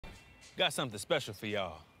Got something special for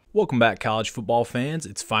y'all. Welcome back, college football fans.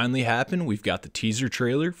 It's finally happened. We've got the teaser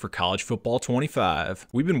trailer for College Football 25.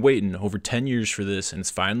 We've been waiting over 10 years for this, and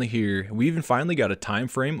it's finally here. We even finally got a time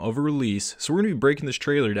frame of a release. So we're going to be breaking this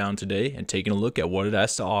trailer down today and taking a look at what it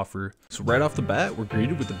has to offer. So right off the bat, we're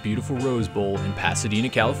greeted with the beautiful Rose Bowl in Pasadena,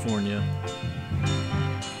 California.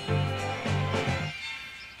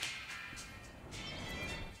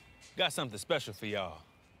 Got something special for y'all.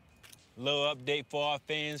 Little update for our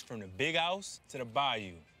fans from the Big House to the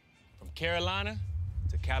Bayou, from Carolina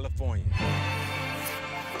to California.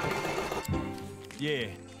 Yeah,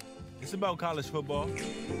 it's about college football.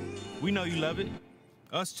 We know you love it.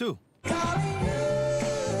 Us too. The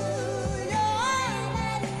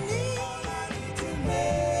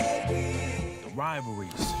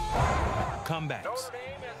rivalries, comebacks,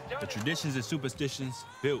 the traditions and superstitions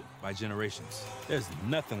built by generations. There's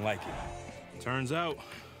nothing like it. Turns out,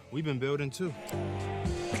 we've been building too.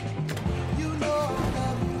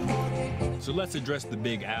 So let's address the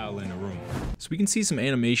big owl in the room. So we can see some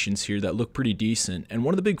animations here that look pretty decent, and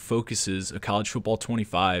one of the big focuses of College Football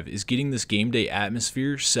 25 is getting this game day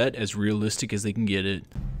atmosphere set as realistic as they can get it.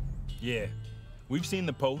 Yeah, we've seen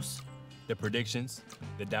the posts, the predictions,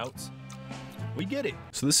 the doubts. We get it.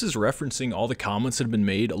 So this is referencing all the comments that have been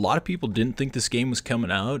made. A lot of people didn't think this game was coming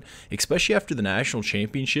out, especially after the national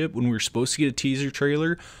championship when we were supposed to get a teaser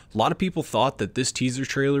trailer. A lot of people thought that this teaser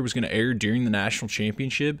trailer was going to air during the national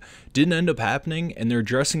championship. Didn't end up happening, and they're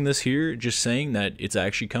addressing this here, just saying that it's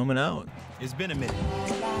actually coming out. It's been a minute.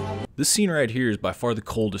 This scene right here is by far the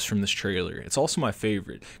coldest from this trailer. It's also my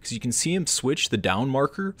favorite because you can see him switch the down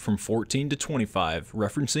marker from 14 to 25,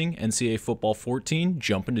 referencing NCAA Football 14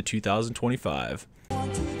 jumping to 2025.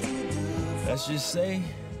 Let's just say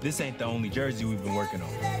this ain't the only jersey we've been working on.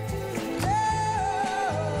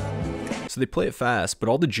 So they play it fast, but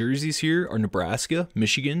all the jerseys here are Nebraska,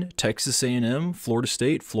 Michigan, Texas A&M, Florida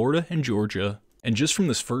State, Florida, and Georgia. And just from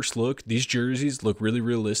this first look, these jerseys look really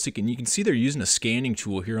realistic, and you can see they're using a scanning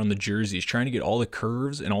tool here on the jerseys, trying to get all the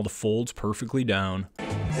curves and all the folds perfectly down.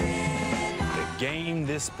 The game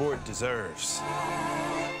this sport deserves.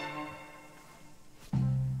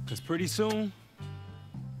 Because pretty soon,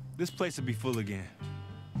 this place will be full again.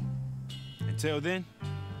 Until then,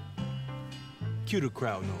 cue the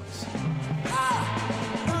crowd noise.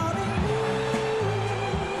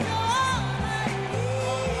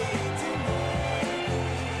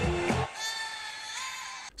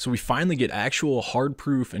 So we finally get actual hard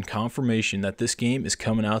proof and confirmation that this game is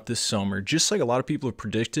coming out this summer, just like a lot of people have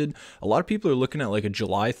predicted. A lot of people are looking at like a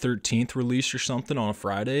July 13th release or something on a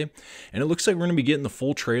Friday, and it looks like we're going to be getting the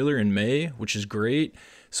full trailer in May, which is great.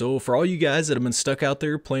 So for all you guys that have been stuck out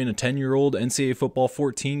there playing a 10-year-old NCAA Football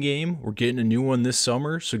 14 game, we're getting a new one this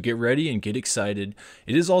summer, so get ready and get excited.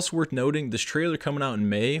 It is also worth noting this trailer coming out in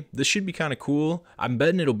May. This should be kind of cool. I'm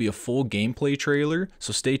betting it'll be a full gameplay trailer,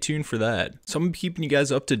 so stay tuned for that. So I'm going to be keeping you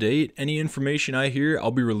guys up to date. Any information I hear,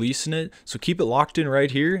 I'll be releasing it, so keep it locked in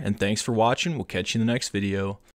right here, and thanks for watching. We'll catch you in the next video.